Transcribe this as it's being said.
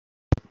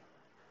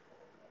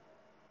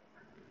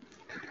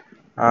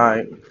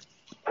Alright,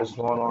 what's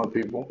going on,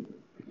 people?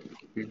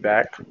 We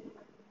back.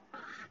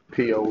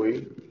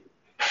 POE,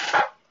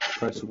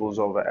 principles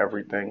over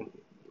everything.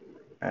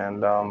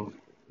 And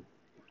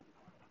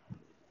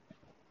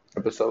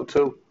episode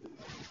two.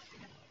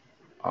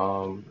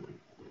 Um,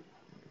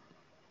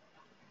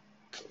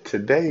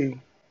 Today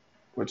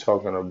we're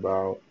talking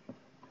about,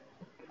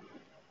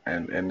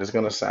 and it's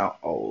gonna sound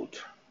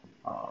old,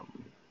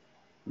 um,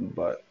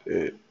 but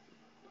it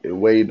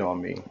weighed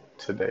on me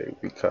today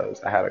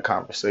because I had a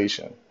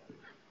conversation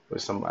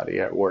with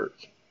somebody at work,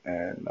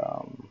 and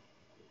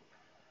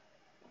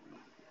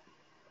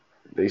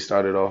they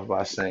started off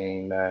by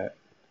saying that,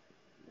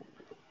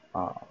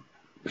 um,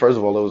 first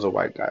of all, it was a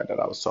white guy that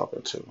I was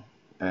talking to,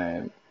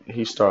 and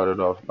he started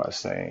off by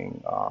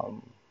saying,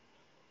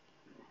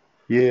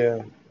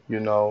 yeah, you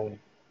know,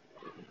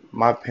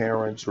 my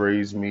parents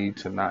raised me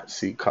to not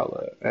see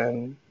color.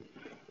 And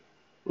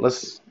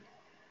let's,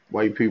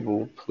 white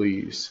people,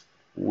 please,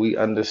 we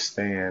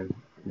understand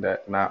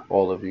that not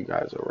all of you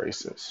guys are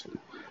racist.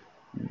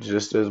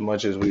 Just as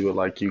much as we would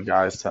like you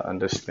guys to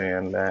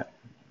understand that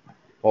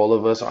all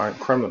of us aren't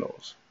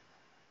criminals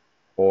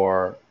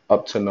or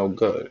up to no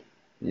good.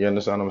 You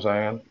understand what I'm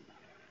saying?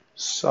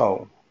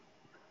 So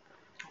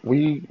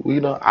we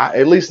don't,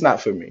 at least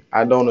not for me.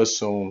 I don't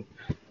assume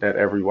that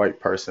every white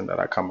person that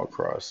I come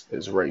across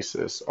is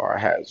racist or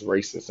has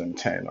racist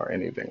intent or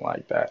anything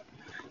like that.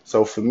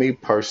 So for me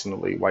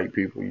personally, white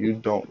people, you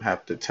don't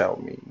have to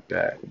tell me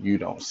that you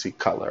don't see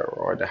color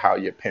or how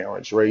your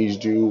parents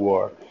raised you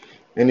or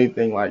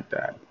anything like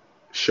that.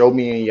 Show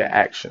me in your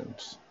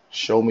actions.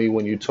 Show me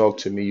when you talk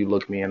to me, you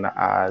look me in the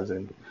eyes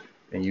and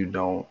you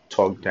don't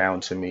talk down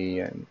to me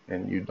and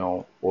you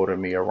don't order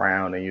me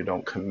around and you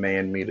don't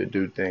command me to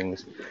do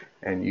things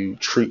and you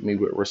treat me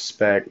with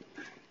respect.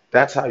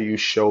 That's how you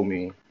show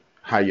me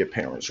how your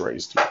parents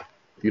raised you.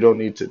 You don't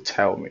need to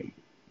tell me.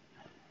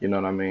 You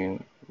know what I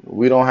mean?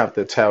 We don't have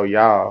to tell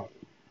y'all,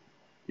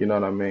 you know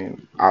what I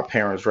mean? Our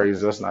parents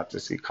raised us not to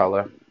see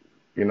color.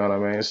 You know what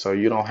I mean? So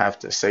you don't have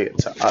to say it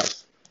to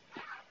us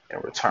in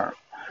return.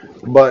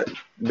 But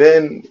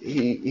then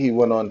he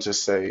went on to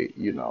say,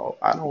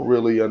 I don't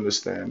really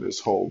understand this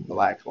whole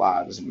Black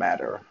Lives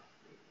Matter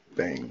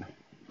thing.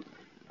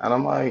 And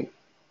I'm like,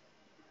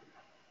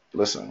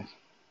 listen,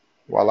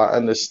 while I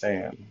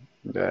understand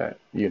that,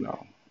 you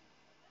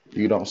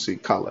don't see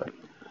color,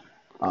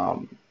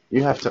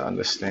 you have to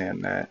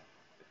understand that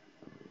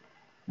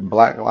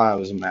Black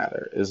Lives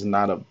Matter is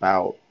not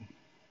about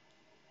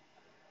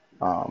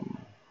um,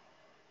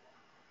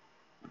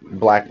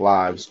 Black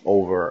lives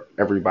over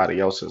everybody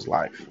else's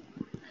life.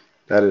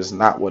 That is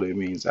not what it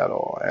means at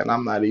all. And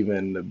I'm not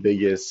even the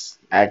biggest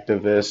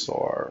activist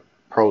or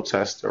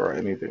protester or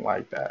anything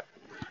like that.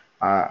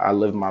 I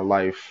live my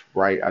life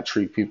right. I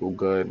treat people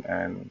good,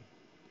 and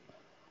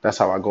that's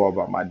how I go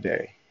about my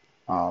day.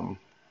 Um,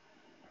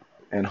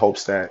 in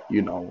hopes that,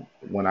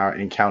 when I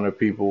encounter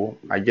people,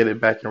 I get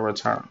it back in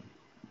return.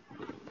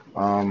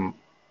 Um,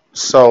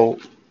 so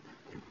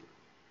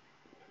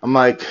I'm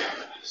like,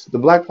 the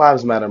Black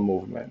Lives Matter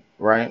movement,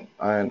 right?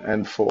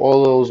 And for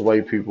all those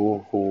white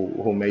people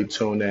who may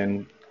tune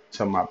in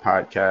to my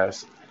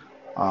podcast,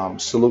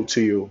 salute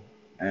to you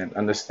and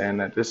understand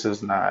that this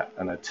is not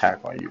an attack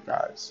on you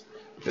guys.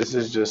 This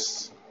is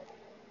just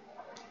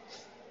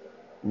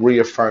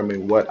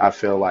reaffirming what I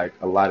feel like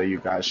a lot of you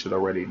guys should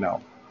already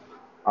know.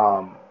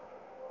 Um,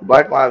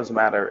 Black Lives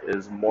Matter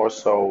is more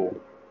so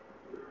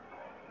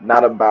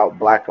not about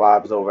Black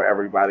lives over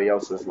everybody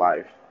else's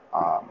life.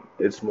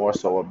 It's more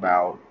so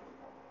about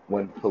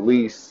when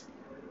police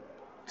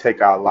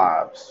take our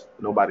lives,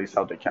 nobody's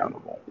held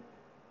accountable.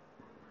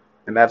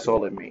 And that's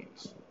all it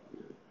means.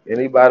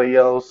 Anybody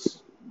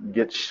else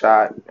gets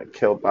shot and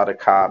killed by the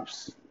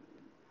cops,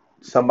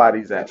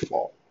 somebody's at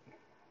fault.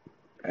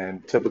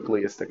 And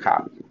typically it's the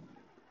cop.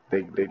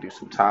 They do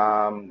some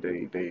time.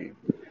 They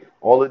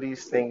all of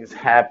these things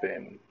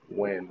happen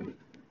when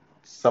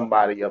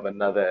somebody of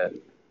another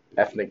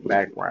ethnic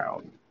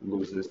background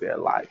loses their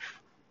life.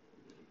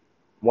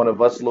 One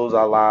of us lose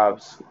our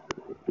lives,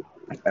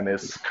 and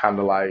it's kind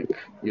of like,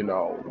 you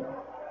know,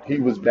 he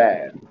was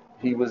bad,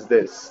 he was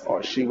this,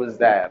 or she was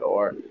that,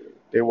 or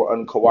they were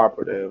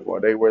uncooperative, or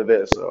they were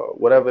this, or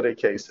whatever the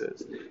case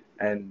is.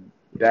 And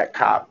that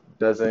cop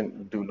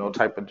doesn't do no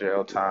type of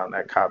jail time.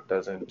 That cop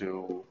doesn't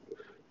do.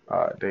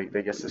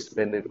 They get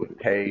suspended with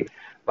pay.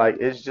 Like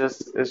it's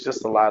just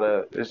a lot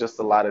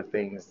of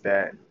things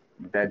that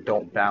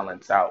don't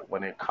balance out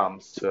when it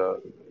comes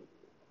to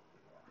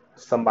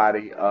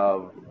somebody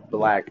of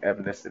black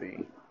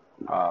ethnicity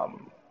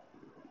um,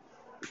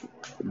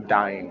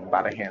 dying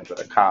by the hands of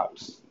the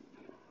cops,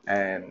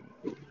 and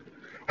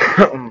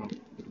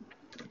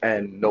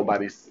and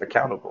nobody's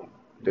accountable.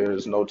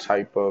 There's no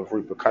type of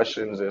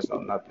repercussions. There's no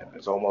nothing.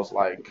 It's almost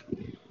like,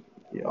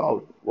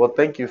 well,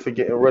 thank you for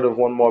getting rid of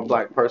one more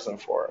black person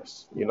for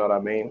us. You know what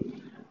I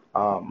mean?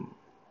 Um,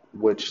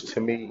 which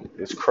to me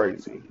is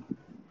crazy.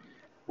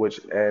 Which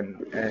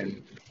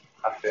and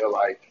I feel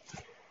like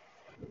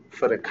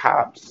for the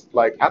cops,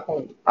 like I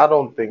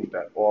don't think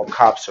that all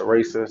cops are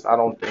racist. I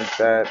don't think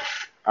that.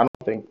 I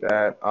don't think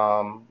that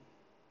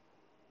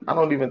I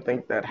don't even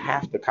think that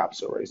half the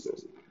cops are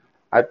racist.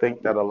 I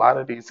think that a lot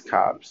of these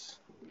cops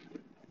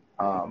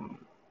um,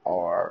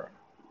 are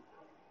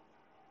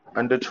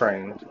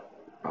undertrained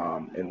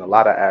in a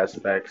lot of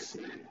aspects,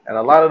 and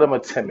a lot of them are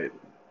timid.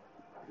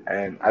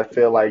 And I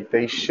feel like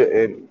they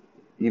shouldn't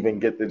even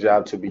get the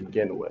job to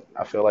begin with.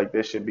 I feel like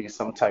there should be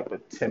some type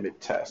of timid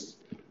test.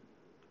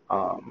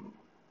 Um,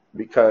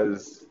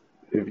 because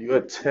if you're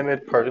a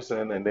timid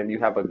person and then you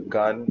have a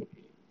gun,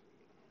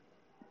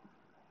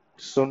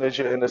 soon as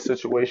you're in a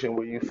situation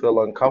where you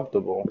feel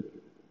uncomfortable,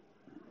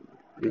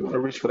 you're gonna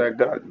reach for that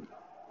gun.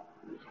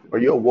 Or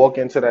you'll walk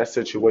into that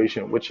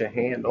situation with your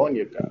hand on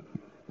your gun.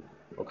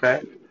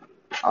 Okay?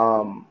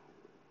 Um,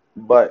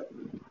 but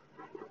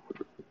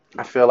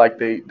I feel like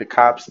the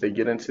cops they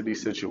get into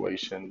these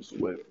situations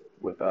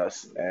with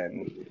us,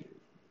 and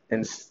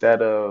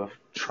instead of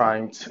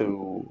trying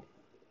to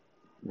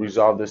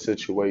resolve the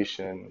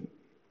situation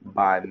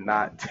by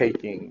not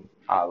taking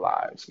our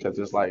lives, because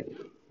it's like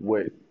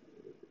with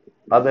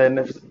other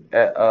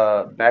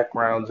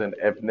backgrounds and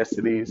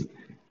ethnicities,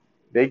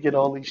 they get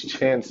all these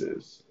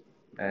chances,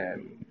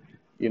 and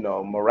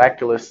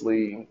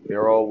miraculously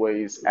they're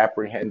always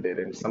apprehended,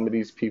 and some of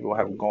these people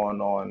have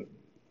gone on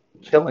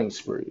killing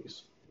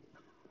sprees,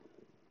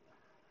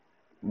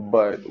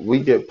 but we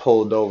get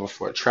pulled over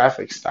for a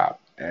traffic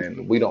stop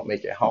and we don't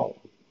make it home.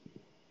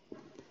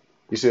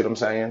 You see what I'm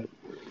saying?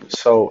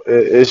 So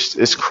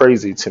it's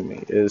crazy to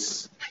me.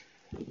 It's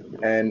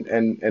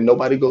and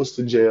nobody goes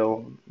to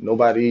jail.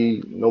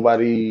 Nobody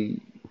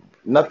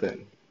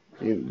nothing.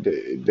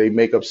 They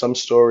make up some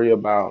story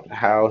about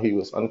how he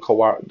was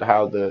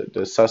how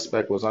the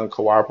suspect was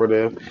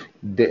uncooperative,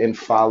 didn't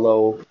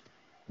follow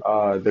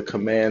the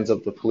commands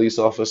of the police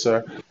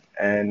officer,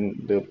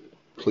 and the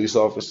police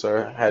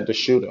officer had to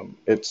shoot him.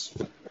 It's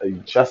a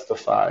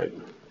justified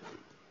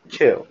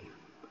kill.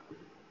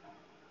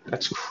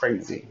 That's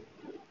crazy.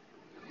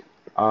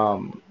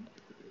 Um,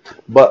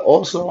 but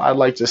also, I'd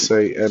like to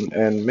say,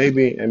 and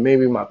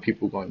maybe my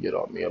people gonna get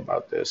on me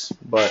about this,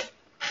 but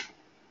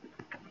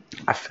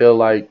I feel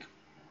like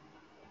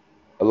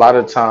a lot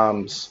of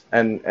times,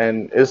 and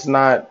it's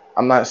not.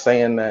 I'm not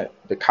saying that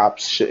the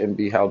cops shouldn't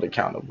be held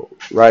accountable,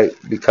 right?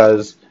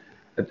 Because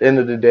at the end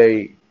of the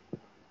day,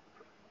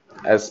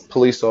 as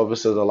police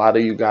officers, a lot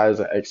of you guys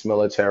are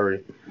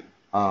ex-military,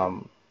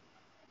 um,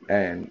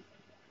 and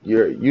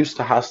you're used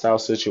to hostile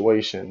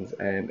situations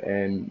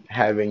and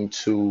having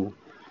to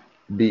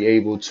be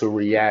able to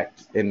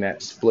react in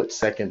that split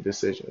second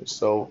decision.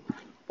 So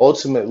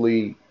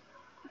ultimately,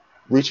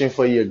 reaching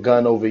for your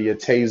gun over your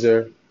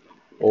taser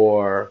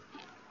or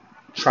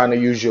trying to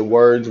use your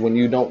words when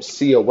you don't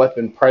see a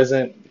weapon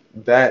present,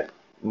 that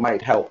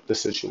might help the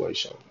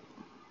situation.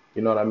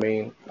 You know what I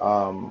mean?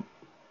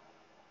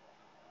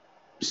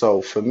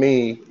 So for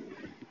me,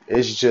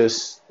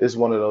 it's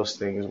one of those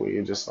things where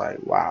you're just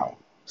like, wow,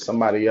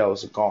 somebody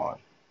else gone,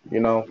 you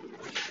know?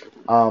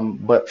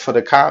 But for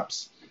the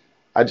cops,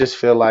 I just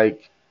feel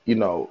like, they're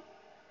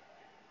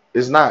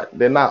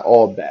not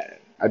all bad.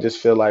 I just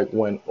feel like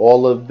when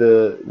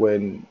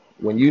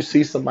you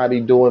see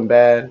somebody doing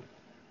bad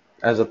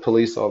as a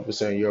police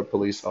officer and you're a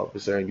police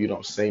officer and you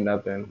don't say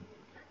nothing,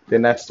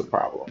 then that's the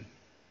problem.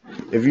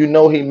 If you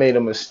know he made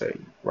a mistake,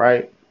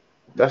 right?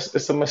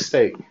 It's a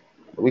mistake.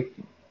 We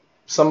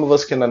Some of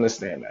us can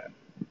understand that.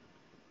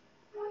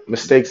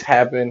 Mistakes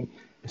happen,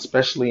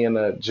 especially in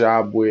a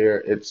job where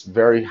it's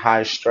very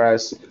high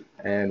stress,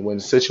 and when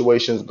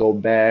situations go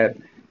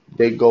bad,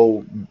 they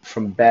go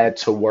from bad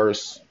to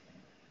worse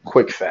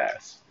quick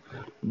fast.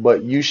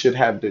 But you should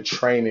have the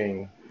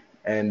training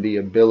and the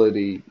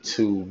ability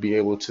to be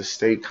able to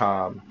stay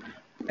calm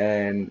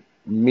and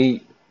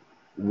meet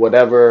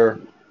whatever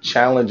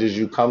challenges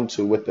you come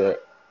to with the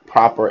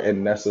proper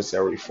and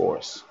necessary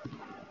force.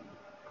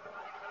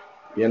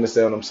 You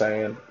understand what I'm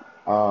saying?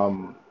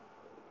 Um,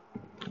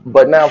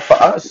 but now for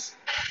us,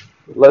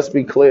 let's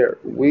be clear.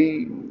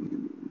 We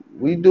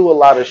do a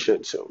lot of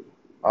shit too.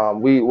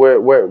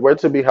 We're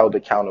to be held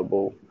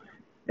accountable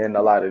in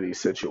a lot of these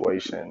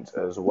situations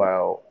as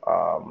well.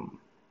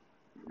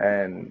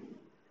 And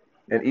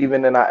and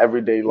even in our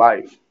everyday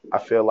life, I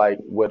feel like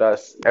with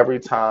us, every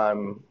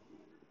time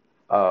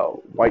a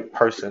white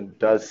person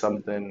does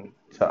something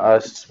to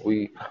us,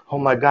 oh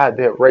my God,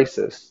 they're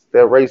racist,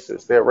 they're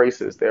racist, they're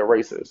racist, they're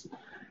racist.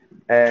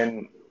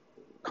 And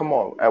come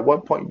on, at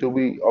what point do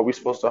we are we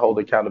supposed to hold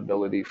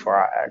accountability for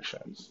our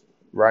actions,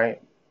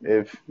 right?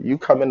 If you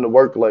come into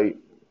work late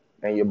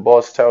and your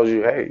boss tells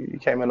you, hey, you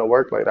came into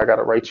work late, I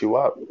gotta write you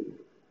up.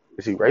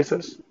 Is he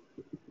racist?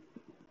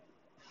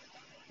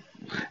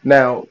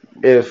 Now,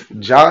 if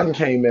John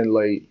came in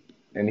late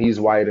and he's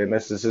white and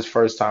this is his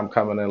first time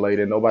coming in late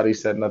and nobody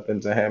said nothing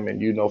to him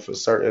and you know for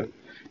certain,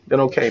 then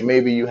okay,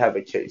 maybe you have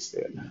a case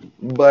there.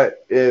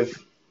 But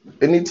if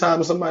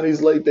anytime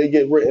somebody's late, they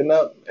get written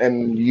up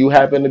and you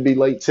happen to be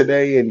late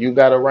today and you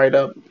got to write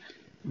up,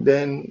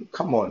 then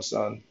come on,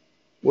 son.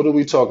 What are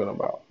we talking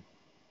about?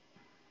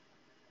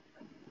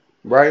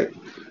 Right?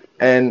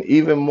 And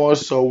even more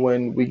so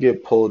when we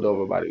get pulled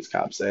over by these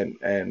cops.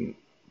 And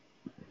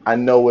I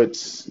know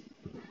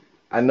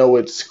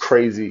it's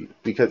crazy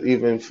because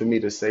even for me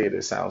to say it,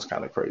 it sounds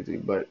kind of crazy.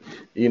 But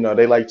they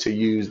like to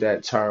use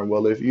that term.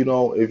 Well, if you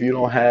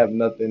don't have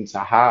nothing to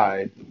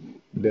hide,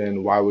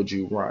 then why would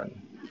you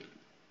run?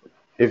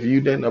 If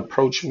you didn't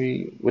approach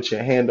me with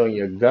your hand on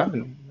your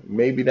gun,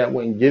 maybe that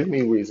wouldn't give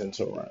me reason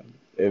to run.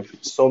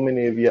 If so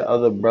many of your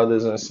other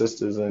brothers and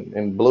sisters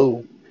in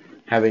blue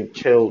haven't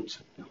killed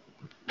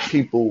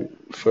people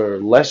for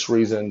less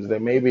reasons,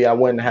 then maybe I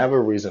wouldn't have a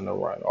reason to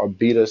run or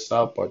beat us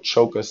up or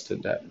choke us to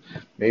death.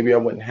 Maybe I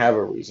wouldn't have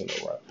a reason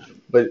to run.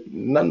 But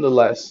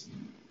nonetheless,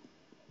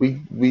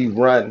 we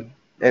run.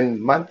 And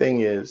my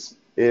thing is,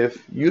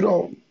 if you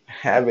don't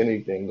have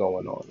anything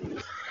going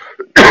on,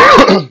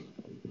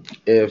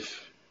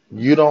 if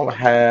you don't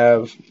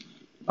have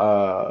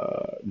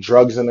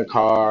drugs in the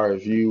car,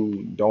 if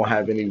you don't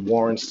have any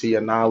warrants to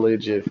your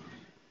knowledge,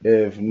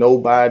 if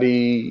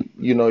nobody,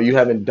 you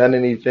haven't done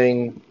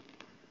anything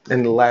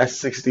in the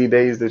last 60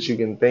 days that you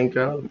can think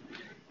of,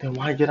 then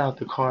why get out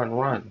the car and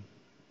run?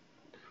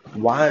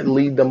 Why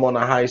lead them on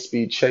a high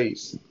speed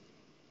chase?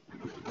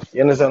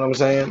 You understand what I'm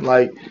saying?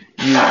 Like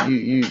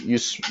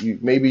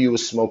maybe you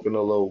was smoking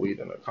a little weed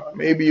in the car.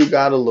 Maybe you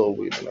got a little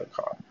weed in the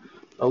car.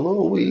 A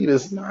little weed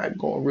is not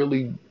going to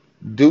really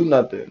do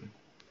nothing.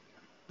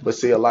 But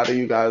see, a lot of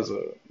you guys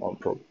are on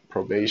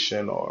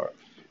probation, or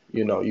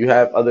you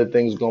have other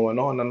things going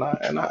on, and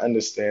I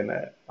understand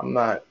that. I'm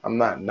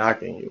not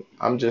knocking you.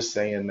 I'm just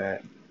saying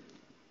that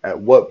at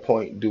what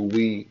point do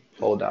we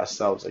hold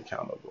ourselves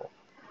accountable?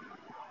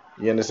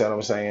 You understand what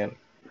I'm saying?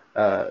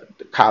 The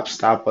cops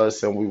stop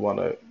us and we want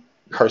to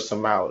curse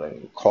them out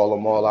and call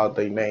them all out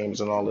their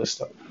names and all this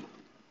stuff.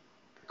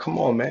 Come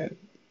on, man.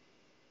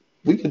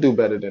 We can do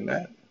better than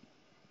that.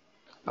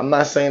 I'm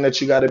not saying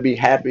that you got to be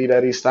happy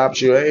that he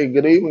stopped you. Hey,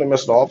 good evening,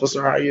 Mr.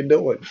 Officer. How you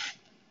doing?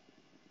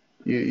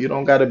 You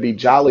don't got to be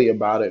jolly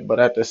about it, but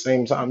at the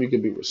same time, you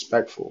can be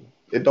respectful.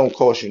 It don't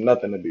cost you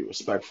nothing to be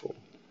respectful.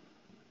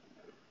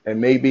 And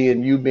maybe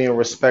in you being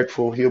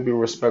respectful, he'll be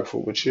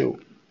respectful with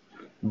you.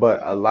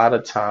 But a lot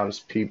of times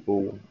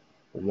people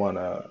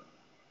wanna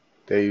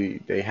they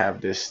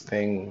have this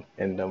thing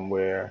in them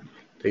where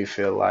they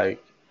feel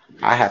like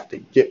I have to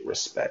get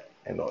respect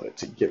in order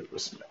to get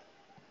respect.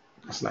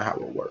 That's not how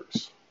it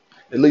works.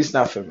 At least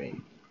not for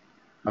me.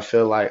 I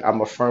feel like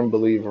I'm a firm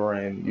believer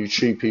in you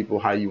treat people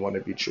how you want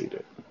to be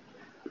treated.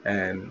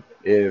 And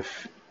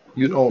if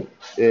you don't,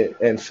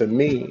 and for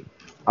me,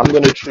 I'm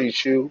going to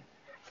treat you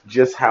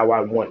just how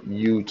I want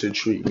you to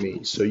treat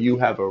me. So you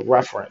have a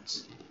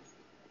reference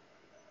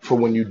for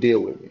when you deal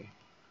with me.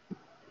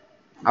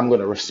 I'm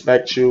going to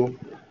respect you.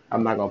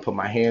 I'm not going to put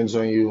my hands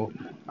on you.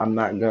 I'm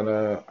not going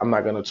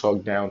to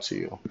talk down to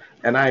you.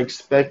 And I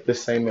expect the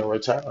same in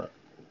return.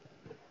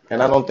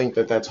 And I don't think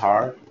that that's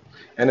hard.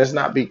 And it's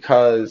not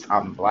because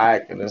I'm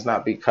black, and it's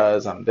not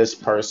because I'm this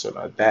person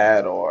or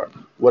that or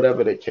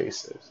whatever the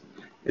case is.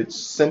 It's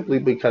simply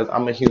because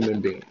I'm a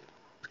human being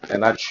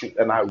and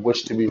I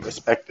wish to be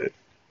respected.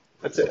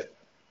 That's it.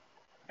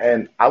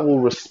 And I will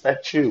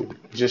respect you.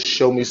 Just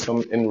show me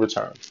some in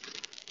return.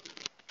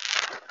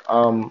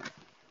 Um,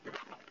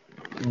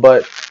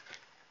 but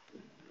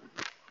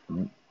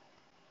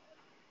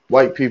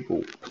white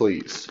people,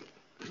 please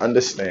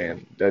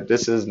understand that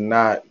this is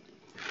not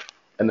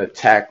an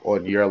attack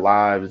on your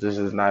lives. This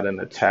is not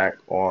an attack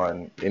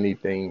on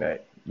anything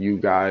that you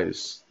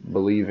guys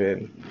believe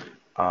in.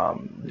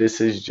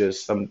 This is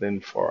just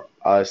something for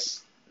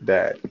us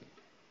that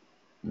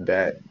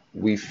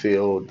we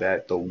feel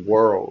that the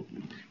world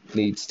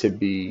needs to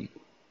be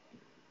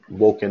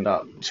woken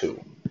up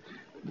to.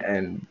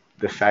 And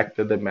the fact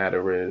of the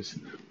matter is,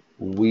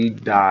 we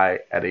die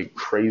at a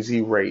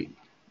crazy rate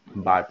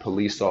by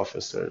police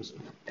officers,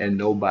 and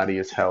nobody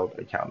is held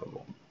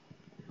accountable.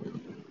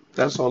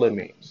 That's all it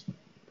means.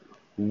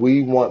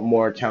 We want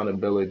more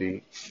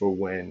accountability for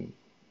when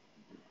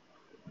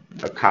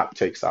a cop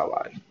takes our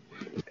life.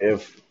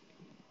 If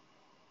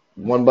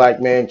one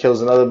black man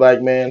kills another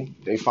black man,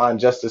 they find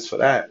justice for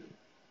that.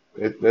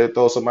 They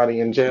throw somebody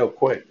in jail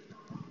quick.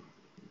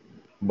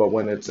 But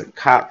when it's a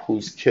cop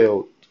who's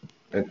killed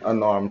an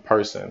unarmed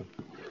person,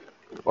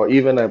 or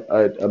even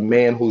a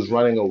man who's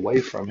running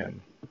away from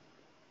him,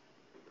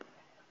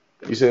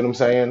 you see what I'm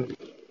saying?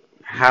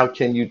 How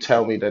can you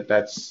tell me that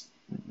that's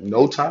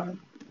no time?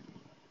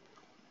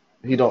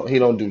 He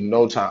don't do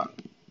no time.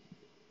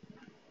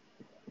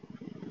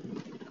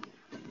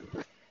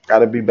 Got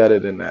to be better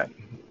than that,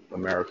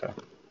 America,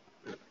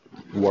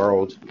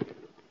 world.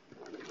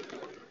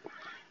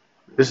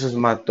 This is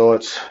my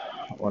thoughts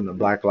on the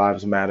Black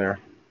Lives Matter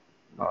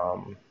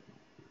um,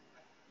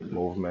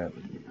 movement.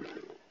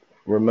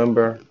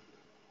 Remember,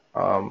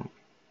 um,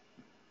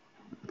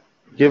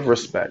 give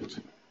respect,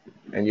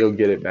 and you'll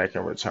get it back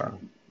in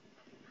return.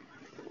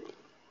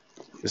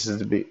 This is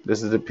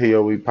the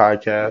POE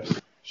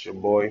podcast. It's your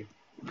boy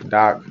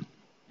Doc,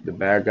 the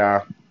bad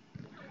guy.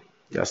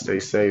 Y'all stay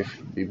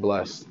safe. Be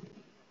blessed.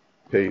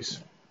 Peace.